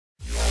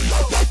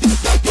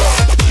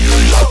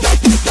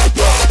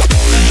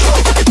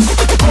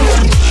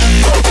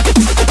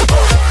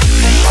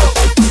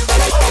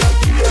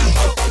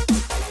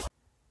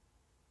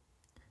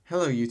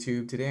Hello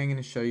YouTube, today I'm going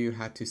to show you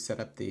how to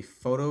set up the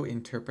Photo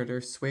Interrupter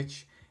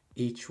Switch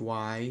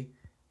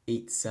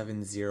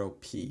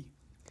HY870P.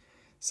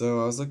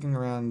 So I was looking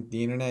around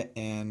the internet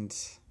and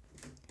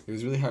it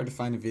was really hard to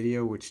find a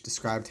video which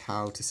described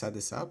how to set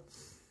this up.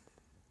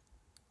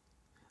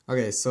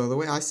 Okay, so the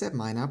way I set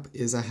mine up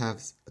is I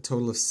have a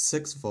total of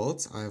 6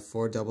 volts, I have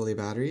 4 AA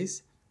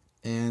batteries,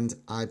 and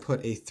I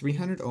put a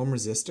 300 ohm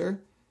resistor,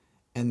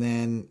 and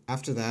then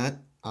after that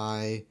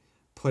I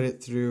put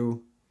it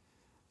through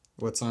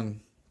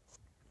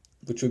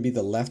which would be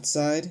the left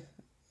side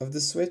of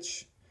the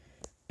switch,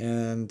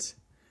 and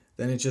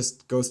then it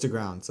just goes to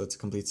ground, so it's a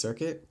complete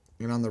circuit.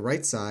 And on the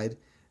right side,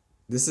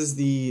 this is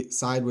the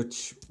side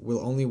which will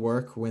only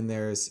work when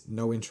there's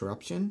no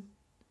interruption.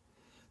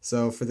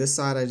 So for this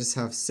side I just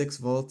have 6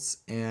 volts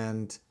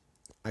and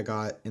I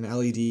got an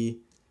LED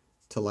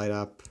to light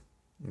up.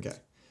 Okay,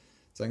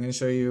 so I'm going to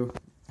show you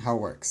how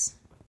it works.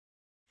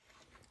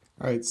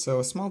 Alright, so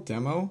a small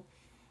demo.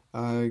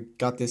 I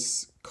got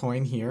this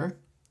coin here,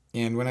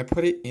 and when I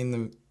put it in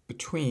the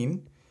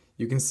between,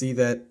 you can see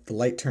that the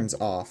light turns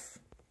off.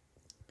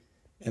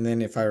 And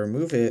then if I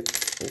remove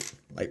it,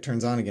 light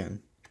turns on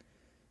again.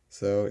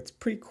 So it's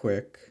pretty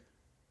quick.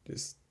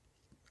 Just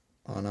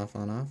on, off,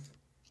 on, off.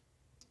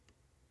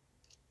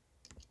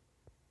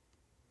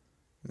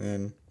 And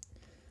then,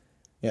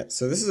 yeah,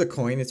 so this is a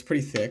coin. It's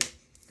pretty thick.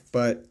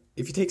 But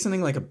if you take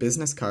something like a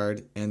business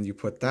card and you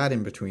put that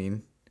in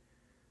between,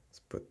 let's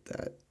put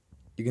that,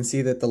 you can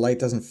see that the light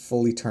doesn't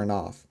fully turn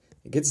off.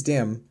 It gets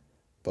dim,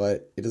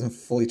 but it doesn't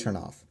fully turn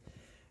off.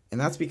 And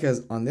that's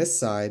because on this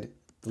side,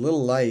 the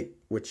little light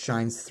which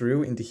shines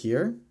through into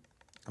here,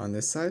 on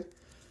this side,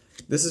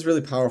 this is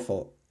really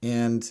powerful.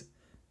 And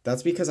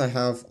that's because I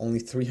have only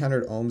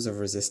 300 ohms of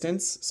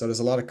resistance, so there's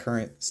a lot of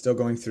current still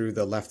going through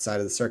the left side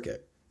of the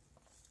circuit.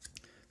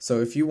 So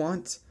if you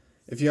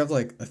have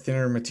like a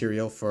thinner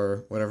material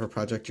for whatever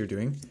project you're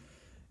doing,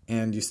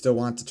 and you still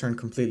want to turn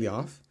completely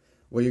off,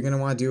 what you're going to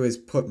want to do is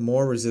put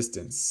more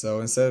resistance. So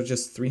instead of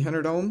just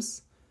 300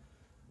 ohms,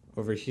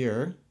 over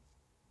here,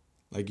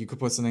 like you could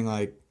put something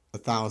like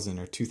 1,000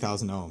 or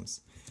 2,000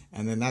 ohms.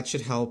 And then that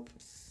should help,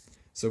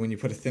 so when you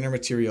put a thinner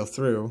material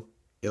through,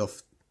 it'll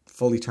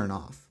fully turn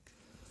off.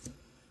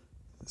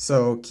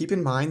 So keep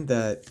in mind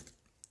that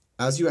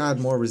as you add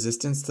more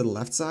resistance to the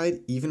left side,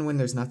 even when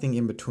there's nothing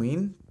in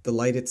between, the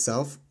light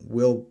itself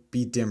will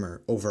be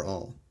dimmer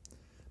overall.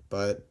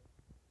 But,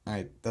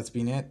 alright, that's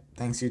been it.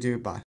 Thanks YouTube, bye.